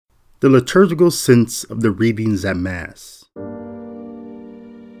The liturgical sense of the readings at Mass.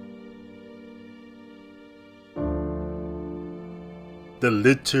 The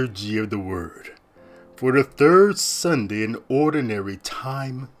Liturgy of the Word for the third Sunday in Ordinary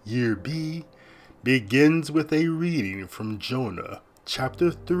Time, Year B, begins with a reading from Jonah, chapter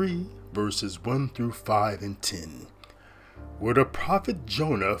 3, verses 1 through 5 and 10, where the prophet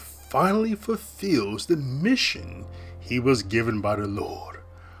Jonah finally fulfills the mission he was given by the Lord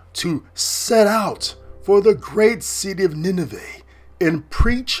to set out for the great city of Nineveh and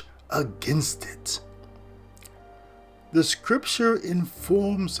preach against it. The scripture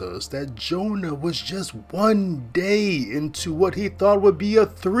informs us that Jonah was just one day into what he thought would be a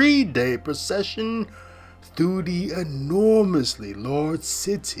 3-day procession through the enormously large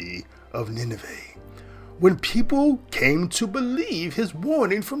city of Nineveh, when people came to believe his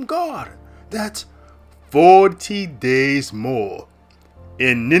warning from God that 40 days more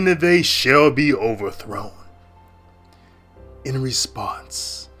and Nineveh shall be overthrown. In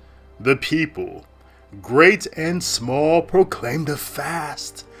response, the people, great and small, proclaimed a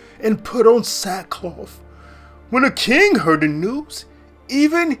fast and put on sackcloth. When the king heard the news,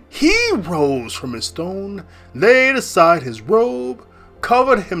 even he rose from his throne, laid aside his robe,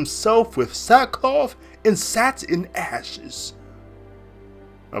 covered himself with sackcloth, and sat in ashes.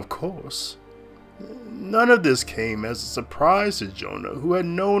 Of course, none of this came as a surprise to Jonah, who had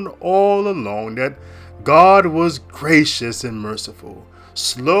known all along that God was gracious and merciful,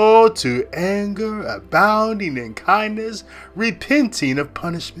 slow to anger, abounding in kindness, repenting of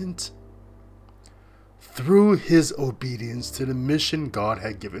punishment. Through his obedience to the mission God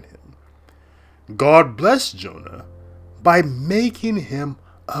had given him, God blessed Jonah by making him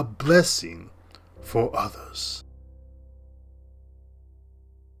a blessing for others.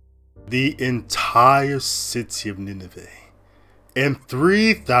 The entire city of Nineveh and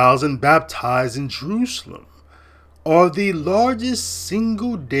 3,000 baptized in Jerusalem are the largest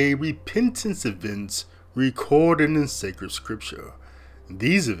single-day repentance events recorded in sacred scripture.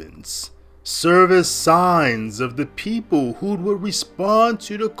 These events serve as signs of the people who would respond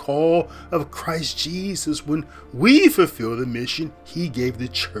to the call of Christ Jesus when we fulfill the mission he gave the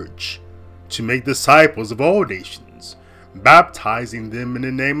church to make disciples of all nations, baptizing them in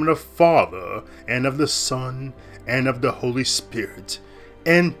the name of the Father and of the Son and of the Holy Spirit,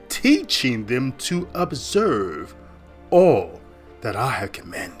 and teaching them to observe all that I have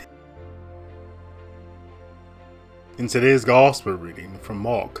commanded. In today's Gospel reading from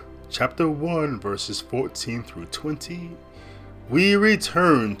Mark, chapter 1, verses 14 through 20, we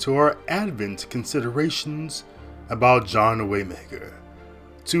return to our Advent considerations about John the Waymaker,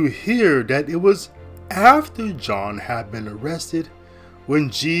 to hear that it was after John had been arrested when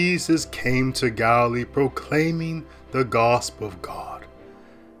Jesus came to Galilee proclaiming the gospel of God.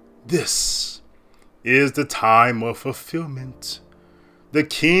 This is the time of fulfillment. The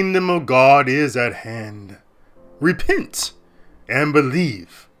kingdom of God is at hand. Repent and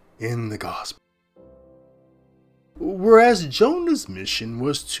believe in the gospel. Whereas Jonah's mission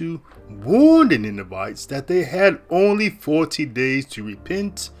was to warn the Ninevites that they had only 40 days to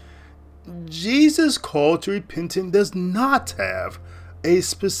repent, Jesus' call to repentance does not have a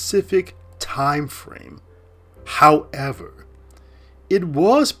specific time frame. However, it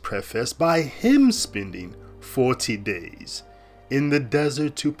was prefaced by him spending 40 days in the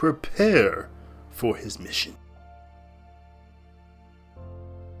desert to prepare for his mission.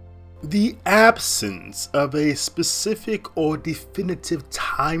 The absence of a specific or definitive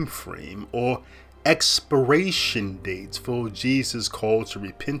time frame or expiration dates for Jesus' call to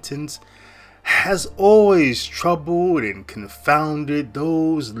repentance has always troubled and confounded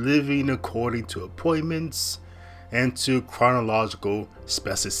those living according to appointments and to chronological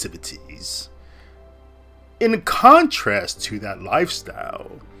specificities. In contrast to that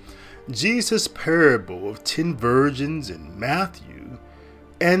lifestyle, Jesus' parable of 10 virgins in Matthew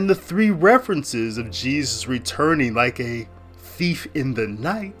and the 3 references of Jesus returning like a thief in the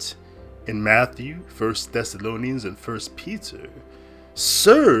night in Matthew, 1 Thessalonians, and 1 Peter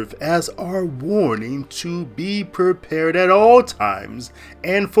serve as our warning to be prepared at all times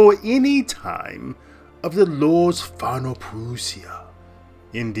and for any time of the Lord's final parousia.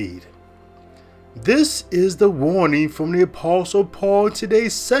 Indeed, this is the warning from the Apostle Paul in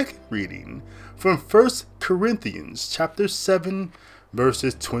today's second reading from 1 Corinthians chapter 7,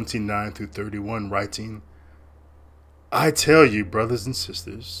 verses 29 through 31, writing, I tell you, brothers and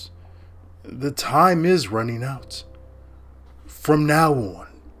sisters, the time is running out. From now on,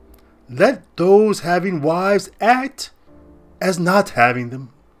 let those having wives act as not having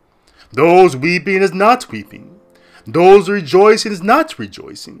them, those weeping as not weeping, Those rejoicing is not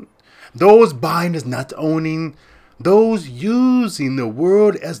rejoicing. Those buying is not owning. Those using the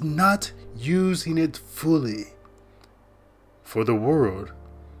world as not using it fully. For the world,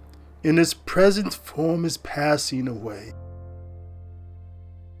 in its present form, is passing away.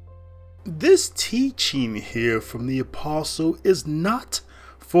 This teaching here from the apostle is not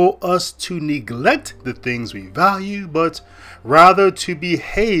for us to neglect the things we value, but rather to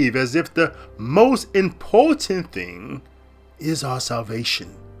behave as if the most important thing is our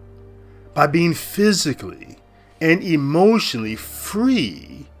salvation, by being physically and emotionally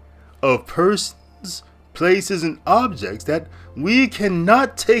free of persons, places, and objects that we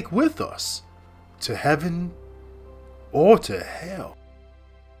cannot take with us to heaven or to hell.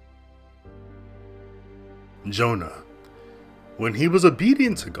 Jonah, when he was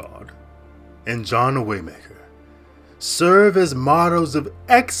obedient to God, and John the Waymaker, serve as models of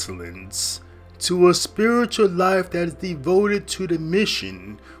excellence to a spiritual life that is devoted to the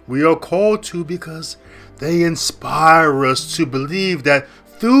mission we are called to, because they inspire us to believe that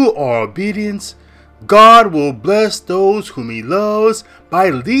through our obedience, God will bless those whom He loves by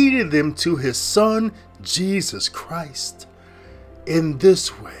leading them to His Son, Jesus Christ. In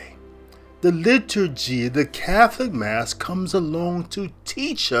this way, the liturgy, the Catholic Mass, comes along to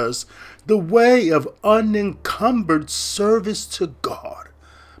teach us the way of unencumbered service to God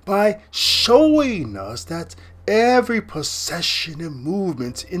by showing us that every procession and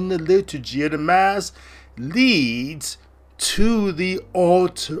movement in the liturgy of the Mass leads to the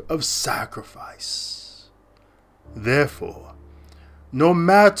altar of sacrifice. Therefore, no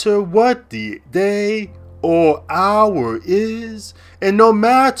matter what the day or hour is, and no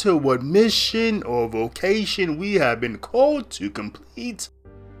matter what mission or vocation we have been called to complete,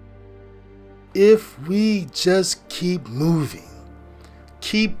 if we just keep moving,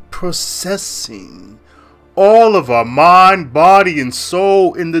 keep processing all of our mind, body, and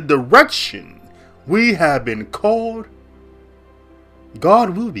soul in the direction we have been called,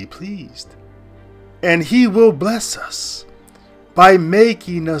 God will be pleased, and He will bless us by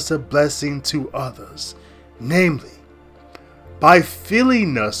making us a blessing to others, namely, by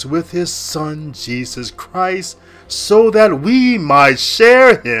filling us with His Son, Jesus Christ, so that we might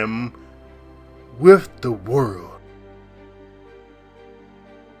share Him with the world.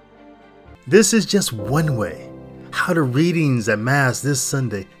 This is just one way how the readings at Mass this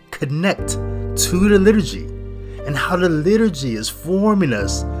Sunday connect to the liturgy, and how the liturgy is forming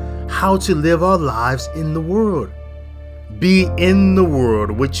us how to live our lives in the world. Be in the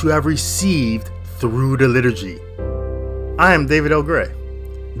world which you have received through the liturgy. I am David L. Gray.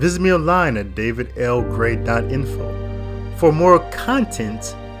 Visit me online at davidlgray.info for more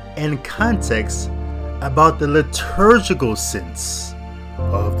content and context about the liturgical sense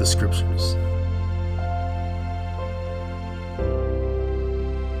of the Scriptures.